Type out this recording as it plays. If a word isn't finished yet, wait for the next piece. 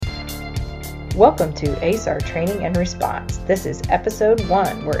Welcome to ASAR Training and Response. This is episode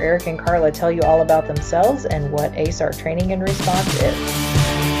 1, where Eric and Carla tell you all about themselves and what ASAR Training and Response is.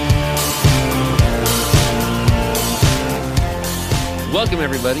 Welcome,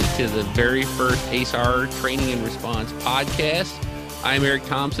 everybody, to the very first ASAR Training and Response podcast. I'm Eric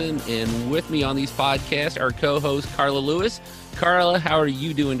Thompson, and with me on these podcasts are co-host Carla Lewis. Carla, how are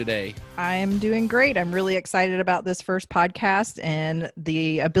you doing today? I'm doing great. I'm really excited about this first podcast and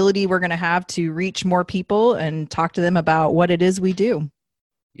the ability we're going to have to reach more people and talk to them about what it is we do.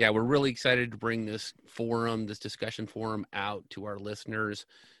 Yeah, we're really excited to bring this discussion forum out to our listeners.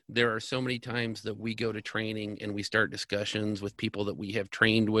 There are so many times that we go to training and we start discussions with people that we have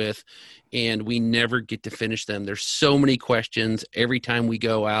trained with, and we never get to finish them. There's so many questions. Every time we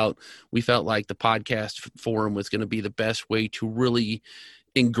go out, we felt like the podcast forum was going to be the best way to really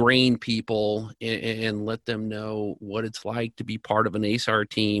ingrain people and let them know what it's like to be part of an ASAR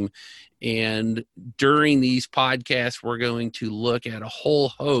team. And during these podcasts, we're going to look at a whole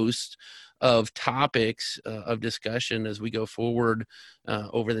host of topics of discussion as we go forward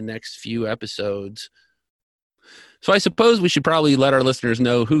over the next few episodes. So I suppose we should probably let our listeners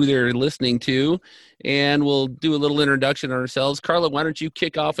know who they're listening to, and we'll do a little introduction on ourselves. Carla, why don't you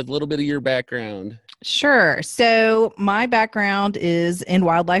kick off with a little bit of your background? Sure. So my background is in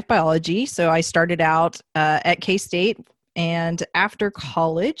wildlife biology. So I started out at K-State. And after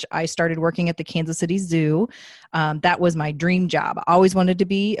college, I started working at the Kansas City Zoo. That was my dream job. I always wanted to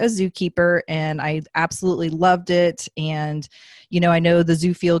be a zookeeper, and I absolutely loved it. And, I know the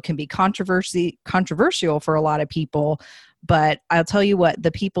zoo field can be controversial for a lot of people, but I'll tell you what,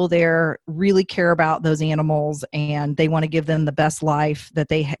 the people there really care about those animals, and they want to give them the best life that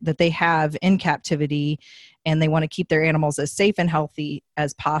they have in captivity. And they want to keep their animals as safe and healthy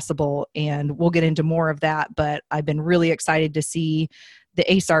as possible. And we'll get into more of that, but I've been really excited to see the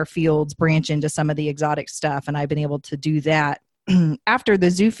ASAR fields branch into some of the exotic stuff, and I've been able to do that. After the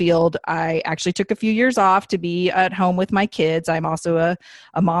zoo field, I actually took a few years off to be at home with my kids. I'm also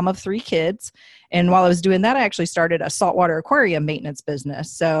a mom of 3 kids. And while I was doing that, I actually started a saltwater aquarium maintenance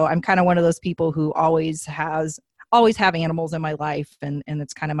business. So I'm kind of one of those people who always have animals in my life, and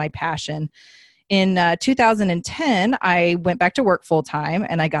it's kind of my passion. In 2010, I went back to work full-time,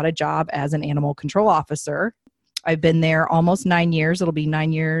 and I got a job as an animal control officer. I've been there almost 9 years. It'll be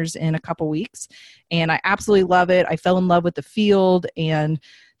 9 years in a couple weeks, and I absolutely love it. I fell in love with the field and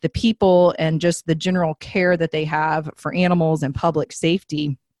the people and just the general care that they have for animals and public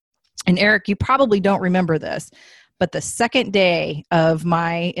safety. And Eric, you probably don't remember this, but the second day of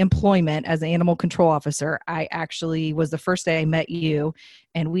my employment as an animal control officer, I actually was the first day I met you,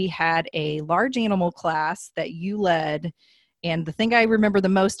 and we had a large animal class that you led. And the thing I remember the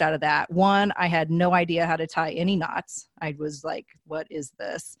most out of that, one, I had no idea how to tie any knots. I was like, what is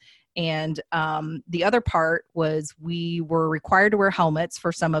this? And the other part was we were required to wear helmets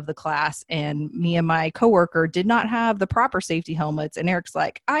for some of the class, and me and my coworker did not have the proper safety helmets. And Eric's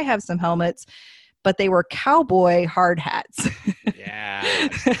like, I have some helmets, but they were cowboy hard hats. Yeah.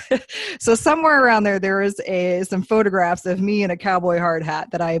 So somewhere around there is some photographs of me in a cowboy hard hat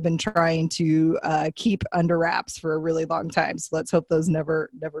that I have been trying to keep under wraps for a really long time. So let's hope those never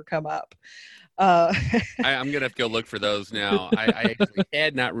come up. I'm going to have to go look for those now. I actually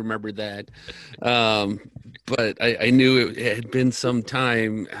had not remembered that. But I knew it had been some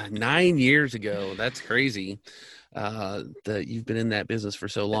time, 9 years ago. That's crazy that you've been in that business for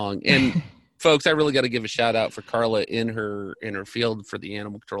so long. And folks, I really got to give a shout out for Carla in her field for the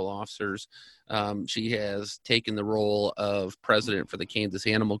animal control officers. She has taken the role of president for the Kansas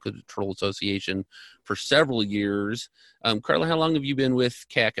Animal Control Association for several years. Carla, how long have you been with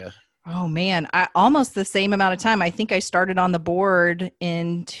CACA? Oh man, almost the same amount of time. I think I started on the board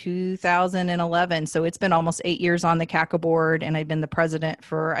in 2011. So it's been almost 8 years on the CACA board, and I've been the president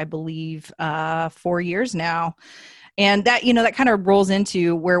for, I believe, 4 years now. And that, that kind of rolls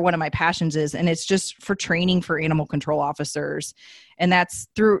into where one of my passions is, and it's just for training for animal control officers. And that's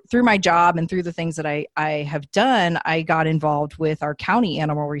through my job and through the things that I have done. I got involved with our county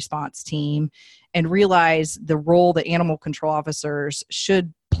animal response team and realized the role that animal control officers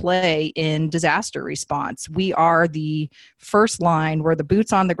should play in disaster response. We are the first line. We're the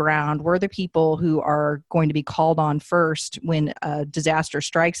boots on the ground. We're the people who are going to be called on first when a disaster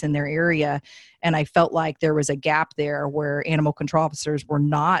strikes in their area. And I felt like there was a gap there where animal control officers were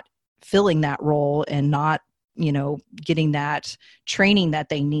not filling that role and not getting that training that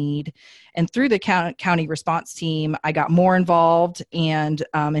they need. And through the county response team, I got more involved. And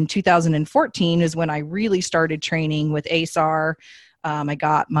in 2014 is when I really started training with ASAR. I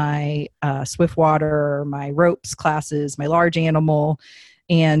got my Swiftwater, my ropes classes, my large animal,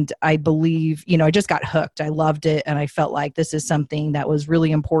 And I believe, you know, I just got hooked. I loved it. And I felt like this is something that was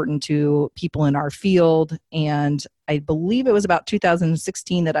really important to people in our field. And I believe it was about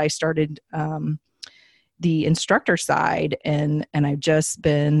 2016 that I started the instructor side. And I've just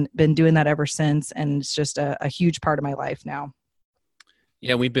been doing that ever since. And it's just a huge part of my life now.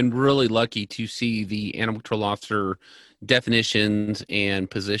 Yeah, we've been really lucky to see the animal control officer definitions and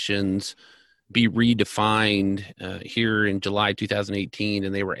positions be redefined here in July 2018,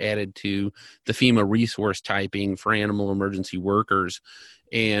 and they were added to the FEMA resource typing for animal emergency workers.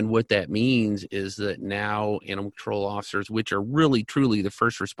 And what that means is that now animal control officers, which are really truly the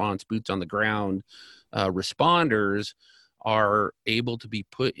first response boots on the ground responders, are able to be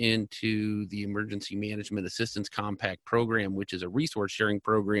put into the Emergency Management Assistance Compact program, which is a resource sharing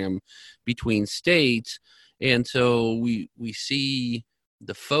program between states. And so we see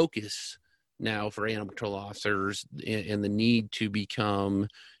the focus now for animal control officers and the need to become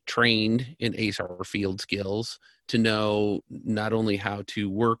trained in ASAR field skills, to know not only how to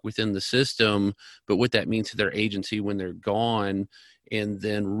work within the system, but what that means to their agency when they're gone, and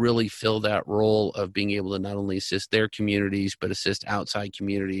then really fill that role of being able to not only assist their communities, but assist outside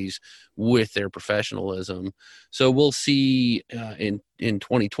communities with their professionalism. So we'll see in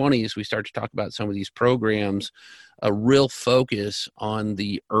 2020, as we start to talk about some of these programs, a real focus on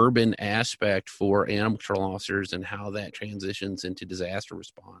the urban aspect for animal control officers and how that transitions into disaster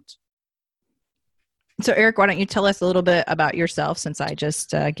response. So Eric, why don't you tell us a little bit about yourself, since I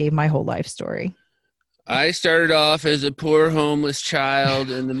just gave my whole life story? I started off as a poor homeless child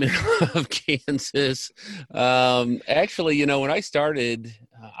in the middle of Kansas. Actually, you know, when I started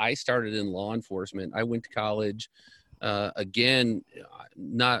in law enforcement. I went to college, it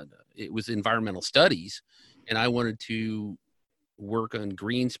was environmental studies, and I wanted to work on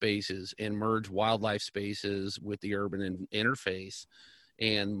green spaces and merge wildlife spaces with the urban interface.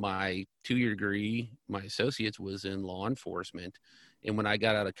 And my 2-year degree, my associate's, was in law enforcement. And when I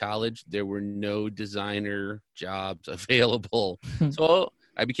got out of college, there were no designer jobs available. So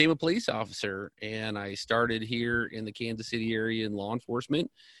I became a police officer, and I started here in the Kansas City area in law enforcement.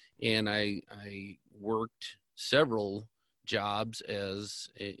 And I worked several jobs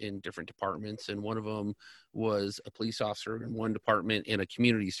in different departments. And one of them was a police officer in one department, and a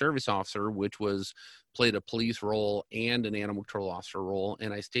community service officer, which played a police role and an animal control officer role.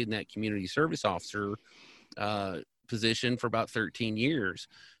 And I stayed in that community service officer position for about 13 years.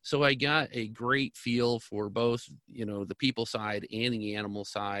 So I got a great feel for both, you know, the people side and the animal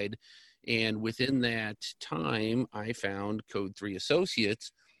side. And within that time, I found Code 3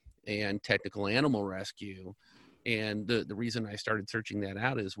 Associates and Technical Animal Rescue. And the reason I started searching that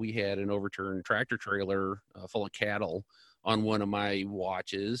out is we had an overturned tractor trailer full of cattle on one of my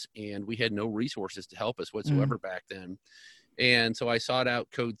watches, and we had no resources to help us whatsoever back then. And so I sought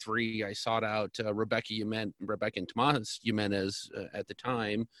out Code 3. I sought out Rebecca and Tomas Jimenez at the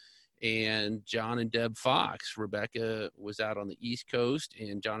time, and John and Deb Fox. Rebecca was out on the East Coast,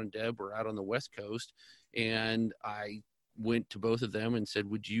 and John and Deb were out on the West Coast. And I went to both of them and said,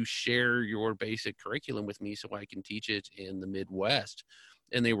 would you share your basic curriculum with me so I can teach it in the Midwest?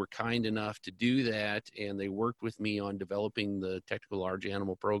 And they were kind enough to do that, and they worked with me on developing the technical large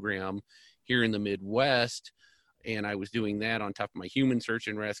animal program here in the Midwest. And I was doing that on top of my human search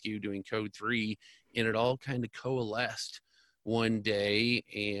and rescue, doing Code 3, and it all kind of coalesced one day,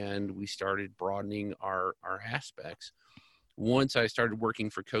 and we started broadening our aspects. Once I started working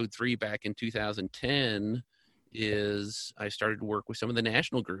for Code 3 back in 2010, I started to work with some of the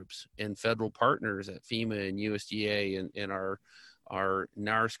national groups and federal partners at FEMA and USDA and our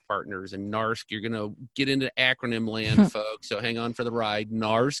NARSC partners. And NARSC, you're going to get into acronym land, folks, so hang on for the ride.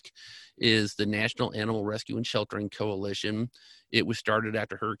 NARSC is the National Animal Rescue and Sheltering Coalition. It was started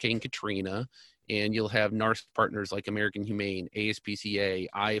after Hurricane Katrina, and you'll have NARSC partners like American Humane, ASPCA,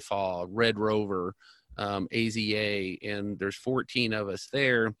 IFAW, Red Rover, AZA, and there's 14 of us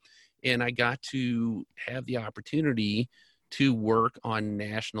there. And I got to have the opportunity to work on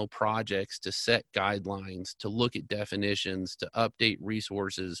national projects, to set guidelines, to look at definitions, to update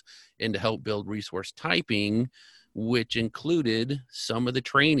resources, and to help build resource typing, which included some of the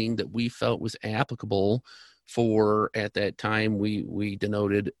training that we felt was applicable for, at that time, we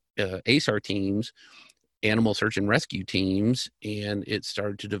denoted ASAR teams, animal search and rescue teams, and it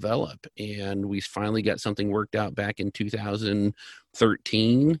started to develop. And we finally got something worked out back in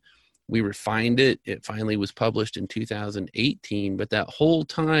 2013. We refined it. It finally was published in 2018. But that whole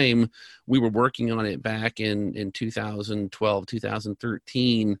time we were working on it back in 2012,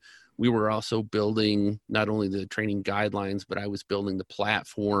 2013, we were also building not only the training guidelines, but I was building the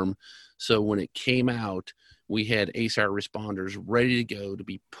platform. So when it came out, we had ASAR responders ready to go to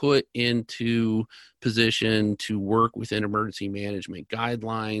be put into position to work within emergency management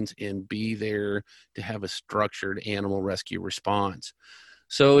guidelines and be there to have a structured animal rescue response.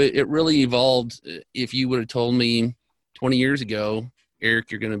 So it really evolved. If you would have told me 20 years ago,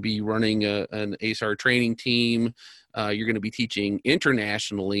 Eric, you're going to be running an ASAR training team. You're going to be teaching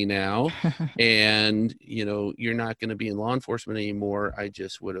internationally now, and you're not going to be in law enforcement anymore, I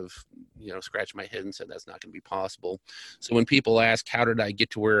just would have scratched my head and said that's not going to be possible. So when people ask how did I get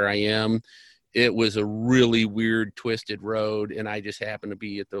to where I am, it was a really weird, twisted road, and I just happened to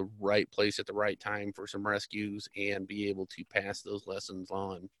be at the right place at the right time for some rescues and be able to pass those lessons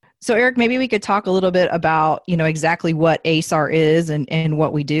on. So Eric, maybe we could talk a little bit about, exactly what ASAR is and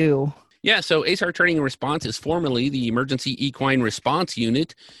what we do. Yeah, so ASAR Training and Response is formerly the Emergency Equine Response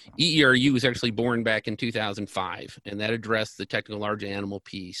Unit. EERU was actually born back in 2005, and that addressed the technical large animal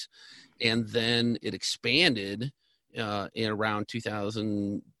piece. And then it expanded in around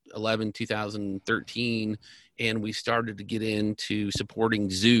 2011, 2013, and we started to get into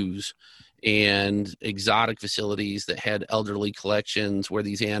supporting zoos and exotic facilities that had elderly collections where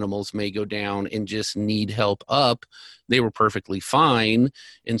these animals may go down and just need help up. They were perfectly fine.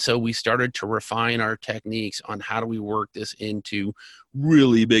 And so we started to refine our techniques on how do we work this into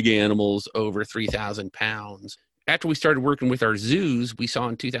really big animals over 3,000 pounds. After we started working with our zoos, we saw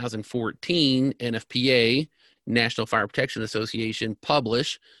in 2014 NFPA, National Fire Protection Association,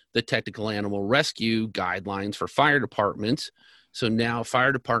 publish the Technical Animal Rescue Guidelines for fire departments. So now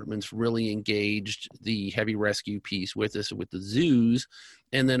fire departments really engaged the heavy rescue piece with us with the zoos.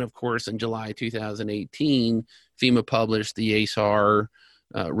 And then, of course, in July 2018, FEMA published the ASAR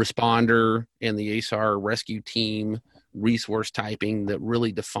responder and the ASAR rescue team resource typing that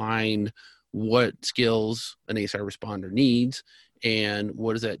really defined what skills an ASAR responder needs and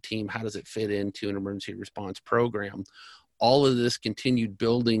what is that team, how does it fit into an emergency response program. All of this continued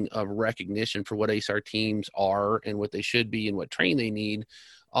building of recognition for what ASAR teams are and what they should be and what training they need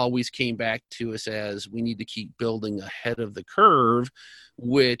always came back to us as we need to keep building ahead of the curve,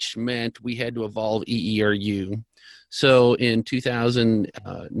 which meant we had to evolve EERU. So in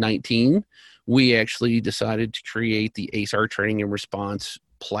 2019, we actually decided to create the ASAR Training and Response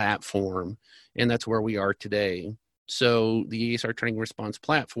platform, and that's where we are today. So the ASAR Training and Response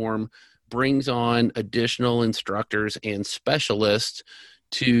platform brings on additional instructors and specialists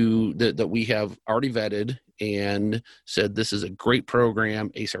that we have already vetted and said this is a great program.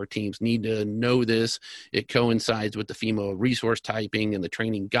 ASAR teams need to know this. It coincides with the FEMA resource typing and the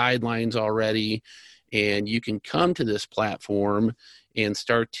training guidelines already. And you can come to this platform and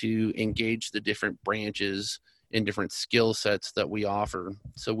start to engage the different branches and different skill sets that we offer.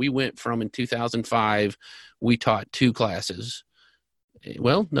 So we went from, in 2005, we taught 2 classes.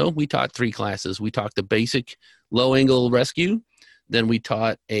 Well, no, we taught 3 classes. We taught the basic low angle rescue, then we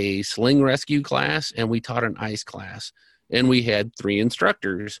taught a sling rescue class, and we taught an ice class. And we had 3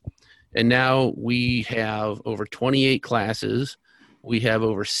 instructors. And now we have over 28 classes. We have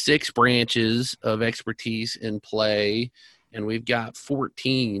over 6 branches of expertise in play, and we've got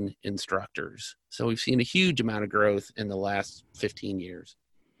 14 instructors. So we've seen a huge amount of growth in the last 15 years.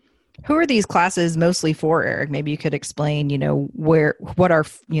 Who are these classes mostly for, Eric? Maybe you could explain, what our,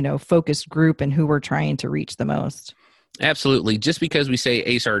 focused group and who we're trying to reach the most. Absolutely. Just because we say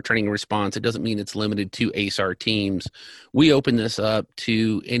ASAR Training and Response, it doesn't mean it's limited to ASAR teams. We open this up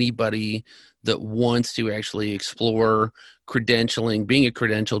to anybody that wants to actually explore credentialing, being a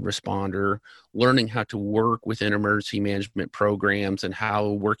credentialed responder, learning how to work within emergency management programs and how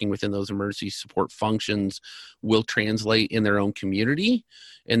working within those emergency support functions will translate in their own community.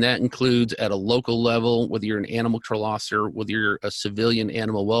 And that includes at a local level, whether you're an animal control officer, whether you're a civilian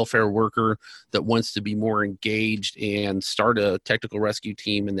animal welfare worker that wants to be more engaged and start a technical rescue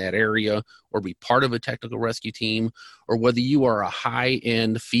team in that area or be part of a technical rescue team, or whether you are a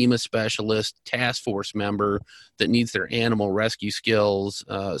high-end FEMA specialist task force member that needs their animal rescue skills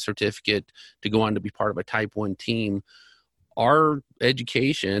certificate to go on to be part of a Type 1 team. Our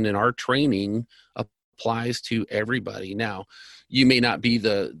education and our training applies to everybody. Now, you may not be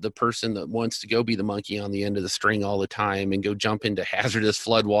the person that wants to go be the monkey on the end of the string all the time and go jump into hazardous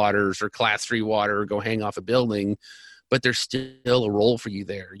floodwaters or class 3 water or go hang off a building, but there's still a role for you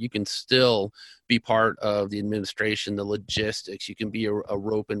there. You can still be part of the administration, the logistics. You can be a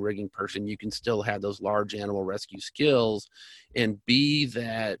rope and rigging person. You can still have those large animal rescue skills and be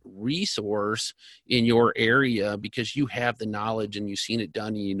that resource in your area because you have the knowledge and you've seen it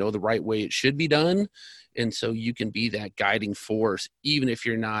done and you know the right way it should be done. And so you can be that guiding force, even if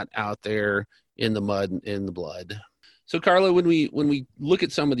you're not out there in the mud and in the blood. So Carla, when we look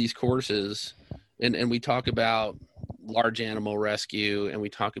at some of these courses, and we talk about large animal rescue, and we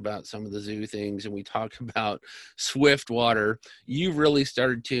talk about some of the zoo things, and we talk about swift water, you've really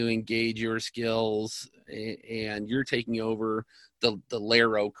started to engage your skills, and you're taking over the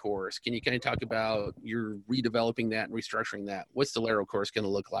Laro course. Can you kind of talk about you're redeveloping that and restructuring that? What's the Laro course going to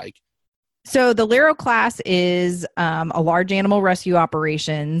look like? So the Laro class is a large animal rescue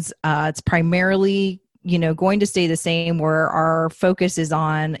operations. It's primarily, going to stay the same, where our focus is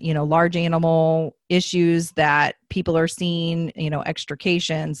on, large animal issues that people are seeing,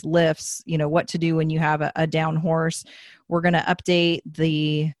 extrications, lifts, what to do when you have a down horse. We're going to update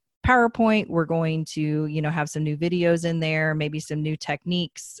the PowerPoint. We're going to, have some new videos in there, maybe some new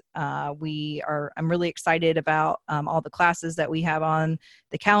techniques. I'm really excited about all the classes that we have on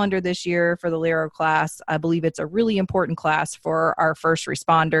the calendar this year for the Laro class. I believe it's a really important class for our first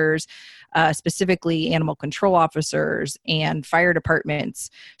responders, specifically animal control officers and fire departments.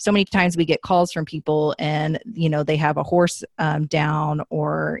 So many times we get calls from people and, they have a horse down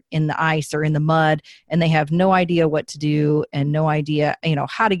or in the ice or in the mud, and they have no idea what to do and no idea,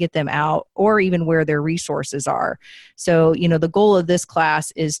 how to get them out or even where their resources are. So, the goal of this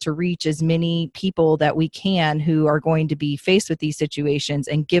class is to reach as many people that we can who are going to be faced with these situations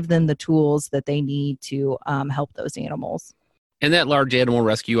and give them the tools that they need to help those animals. And that large animal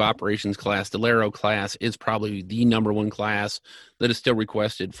rescue operations class, the Laro class, is probably the number one class that is still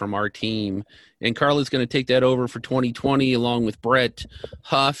requested from our team. And Carla's going to take that over for 2020 along with Brett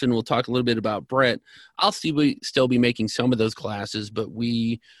Huff, and we'll talk a little bit about Brett. I'll still be making some of those classes, but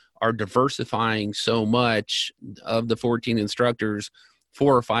we are diversifying so much. Of the 14 instructors,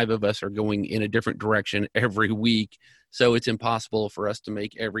 4 or 5 of us are going in a different direction every week. So it's impossible for us to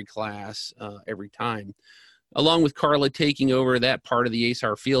make every class every time. Along with Carla taking over that part of the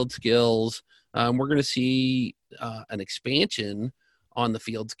ASAR field skills, we're going to see an expansion on the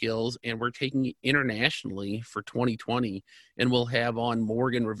field skills, and we're taking internationally for 2020. And we'll have on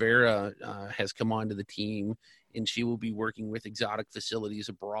Morgan Rivera has come onto the team, and she will be working with exotic facilities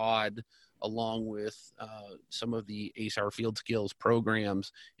abroad, along with some of the ASAR field skills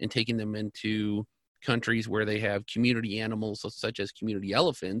programs, and taking them into countries where they have community animals such as community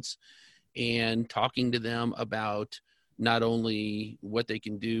elephants, and talking to them about not only what they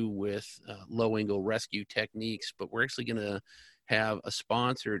can do with low-angle rescue techniques, but we're actually going to have a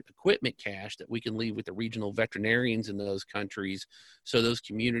sponsored equipment cache that we can leave with the regional veterinarians in those countries. So those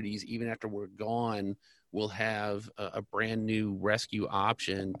communities, even after we're gone, will have a brand new rescue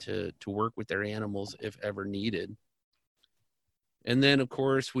option to work with their animals if ever needed. And then, of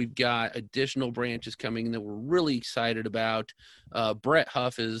course, we've got additional branches coming that we're really excited about. Brett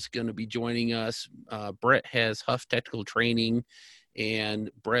Huff is going to be joining us. Brett has Huff Technical Training,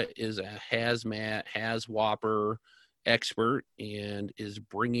 and Brett is a hazmat, HAZWOPER expert, and is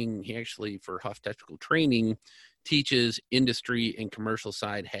bringing, he actually, for Huff Technical Training, teaches industry and commercial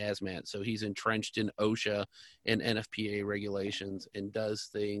side hazmat. So he's entrenched in OSHA and NFPA regulations and does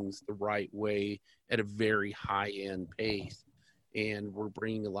things the right way at a very high-end pace. And we're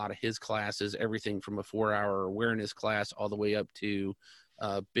bringing a lot of his classes, everything from a 4-hour awareness class all the way up to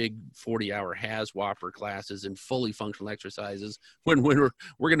big 40-hour HAZWOPER classes and fully functional exercises when we're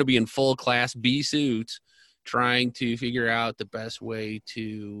going to be in full Class B suits trying to figure out the best way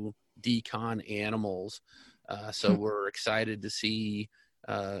to decon animals. So we're excited to see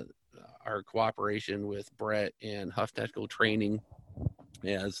our cooperation with Brett and Huff Technical Training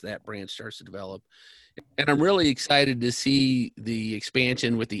as that branch starts to develop. And I'm really excited to see the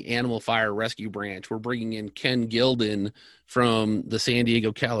expansion with the Animal Fire Rescue branch. We're bringing in Ken Gilden from the San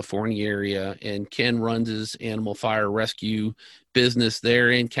Diego, California area, and Ken runs his Animal Fire Rescue business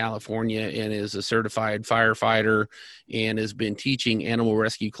there in California and is a certified firefighter and has been teaching animal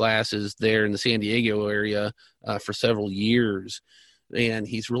rescue classes there in the San Diego area for several years. And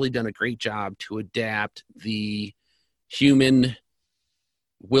he's really done a great job to adapt the human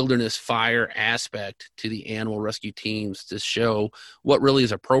wilderness fire aspect to the animal rescue teams to show what really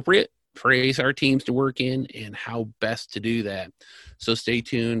is appropriate for ASAR teams to work in and how best to do that. So stay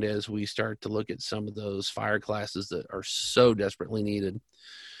tuned as we start to look at some of those fire classes that are so desperately needed.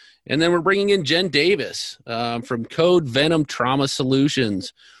 And then we're bringing in Jen Davis from Code Venom Trauma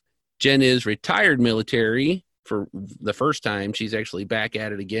Solutions. Jen is retired military for the first time. She's actually back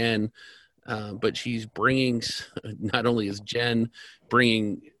at it again. But she's bringing, not only is Jen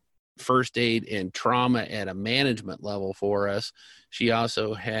bringing first aid and trauma at a management level for us, she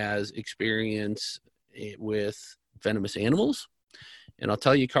also has experience with venomous animals. And I'll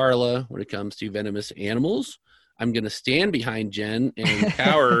tell you, Carla, when it comes to venomous animals, I'm going to stand behind Jen and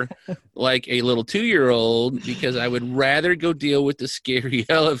cower like a little 2-year-old because I would rather go deal with the scary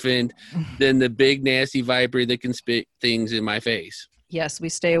elephant than the big nasty viper that can spit things in my face. Yes, we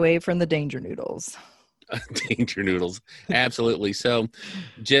stay away from the danger noodles. Danger noodles. Absolutely. So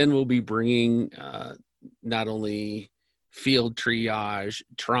Jen will be bringing not only field triage,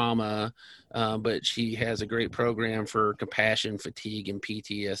 trauma, but she has a great program for compassion, fatigue, and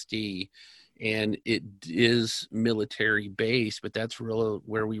PTSD. And it is military based, but that's really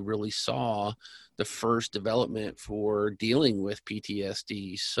where we really saw the first development for dealing with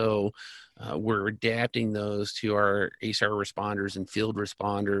PTSD. So we're adapting those to our ASAR responders and field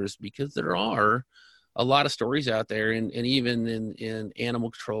responders because there are a lot of stories out there. And even in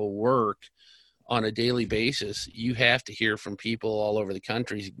animal control work on a daily basis, you have to hear from people all over the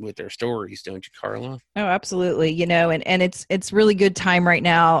country with their stories, don't you, Carla? Oh, absolutely. And it's really good time right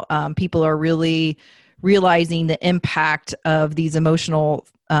now. People are really realizing the impact of these emotional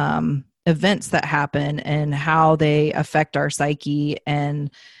events that happen and how they affect our psyche.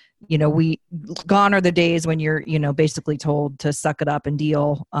 And, gone are the days when you're, basically told to suck it up and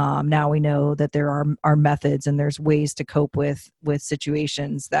deal. Now we know that there are methods and there's ways to cope with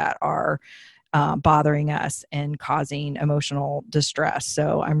situations that are bothering us and causing emotional distress.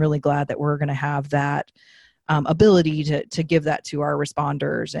 So I'm really glad that we're going to have that ability to give that to our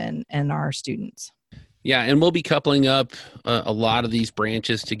responders and our students. Yeah, and we'll be coupling up a lot of these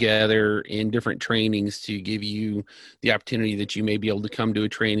branches together in different trainings to give you the opportunity that you may be able to come to a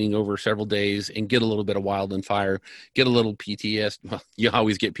training over several days and get a little bit of wild and fire, get a little PTSD. Well, you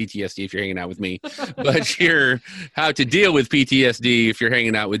always get PTSD if you're hanging out with me, but hear how to deal with PTSD if you're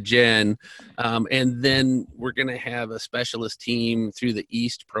hanging out with Jen. And then we're going to have a specialist team through the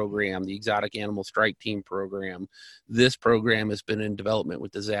EAST program, the Exotic Animal Strike Team program. This program has been in development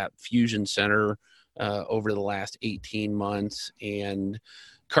with the ZAP Fusion Center over the last 18 months. And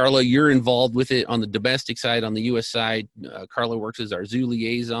Carla, you're involved with it on the domestic side. On the U.S. side, Carla works as our zoo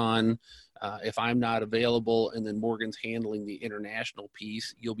liaison. If I'm not available, and then Morgan's handling the international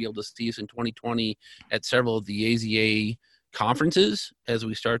piece, you'll be able to see us in 2020 at several of the AZA conferences as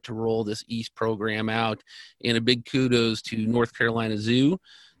we start to roll this EAST program out. And a big kudos to North Carolina Zoo.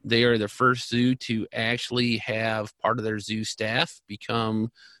 They are the first zoo to actually have part of their zoo staff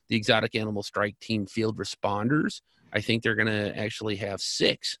become the Exotic Animal Strike Team field responders. I think they're going to actually have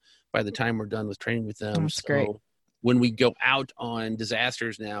 6 by the time we're done with training with them. That's great. When we go out on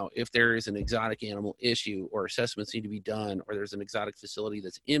disasters now, if there is an exotic animal issue or assessments need to be done, or there's an exotic facility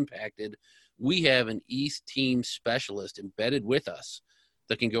that's impacted, we have an EAST team specialist embedded with us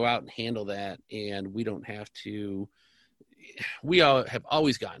that can go out and handle that. And we don't have to, we all have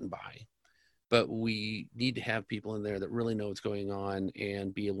always gotten by, but we need to have people in there that really know what's going on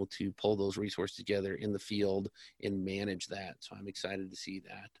and be able to pull those resources together in the field and manage that. So I'm excited to see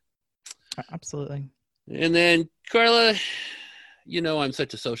that. Absolutely. And then Carla, I'm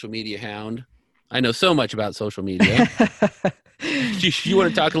such a social media hound. I know so much about social media. You want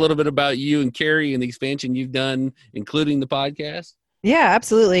to talk a little bit about you and Carrie and the expansion you've done, including the podcast? Yeah,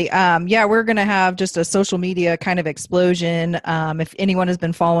 absolutely. We're going to have just a social media kind of explosion. If anyone has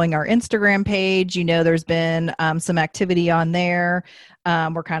been following our Instagram page, there's been some activity on there.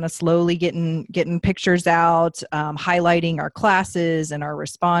 We're kind of slowly getting pictures out, highlighting our classes and our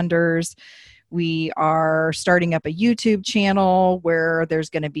responders. We are starting up a YouTube channel where there's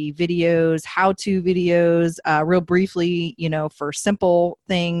going to be videos, how-to videos, real briefly, for simple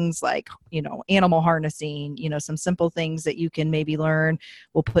things like, animal harnessing, some simple things that you can maybe learn.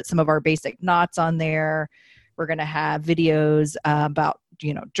 We'll put some of our basic knots on there. We're going to have videos about,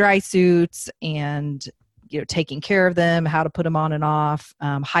 dry suits and, taking care of them, how to put them on and off,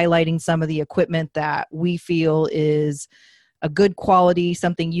 highlighting some of the equipment that we feel is a good quality,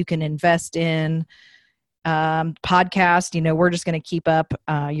 something you can invest in. Podcast, we're just going to keep up.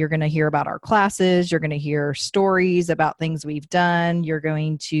 You're going to hear about our classes. You're going to hear stories about things we've done. You're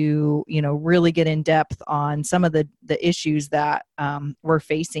going to, really get in depth on some of the issues that we're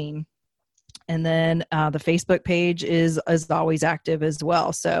facing. And then the Facebook page is always active as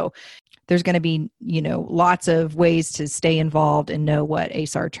well. So there's going to be, lots of ways to stay involved and know what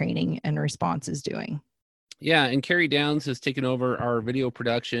ASAR training and response is doing. Yeah, and Carrie Downs has taken over our video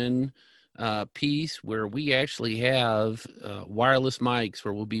production piece where we actually have wireless mics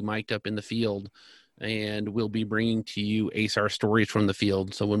where we'll be mic'd up in the field, and we'll be bringing to you ASAR stories from the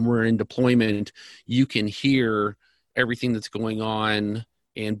field. So when we're in deployment, you can hear everything that's going on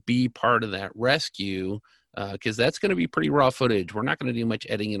and be part of that rescue, because that's going to be pretty raw footage. We're not going to do much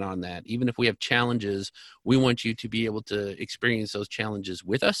editing on that. Even if we have challenges, we want you to be able to experience those challenges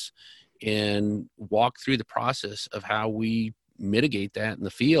with us and walk through the process of how we mitigate that in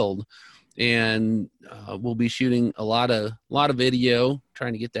the field. And we'll be shooting a lot of video,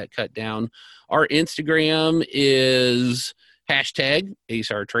 trying to get that cut down. Our Instagram is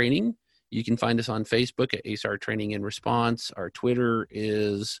 #ASAR Training. You can find us on Facebook at ASAR Training and Response. Our Twitter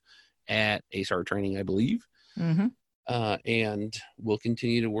is at ASAR Training, I believe. Mm-hmm. And we'll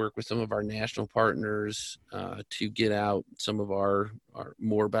continue to work with some of our national partners to get out some of our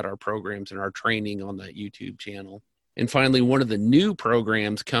more about our programs and our training on that YouTube channel. And finally, one of the new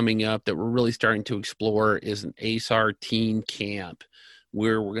programs coming up that we're really starting to explore is an ASAR Teen Camp,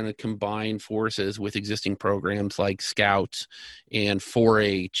 where we're going to combine forces with existing programs like Scouts and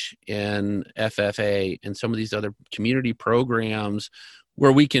 4-H and FFA and some of these other community programs,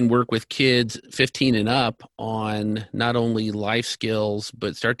 where we can work with kids 15 and up on not only life skills,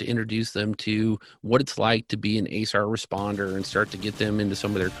 but start to introduce them to what it's like to be an ASAR responder and start to get them into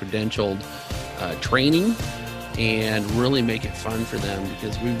some of their credentialed training and really make it fun for them,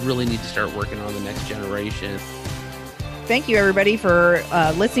 because we really need to start working on the next generation. Thank you, everybody, for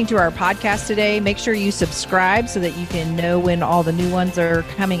listening to our podcast today. Make sure you subscribe so that you can know when all the new ones are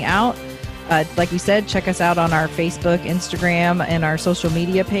coming out. Like we said, check us out on our Facebook, Instagram, and our social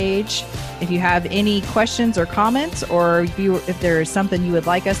media page. If you have any questions or comments, or if there is something you would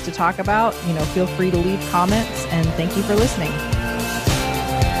like us to talk about, feel free to leave comments, and thank you for listening.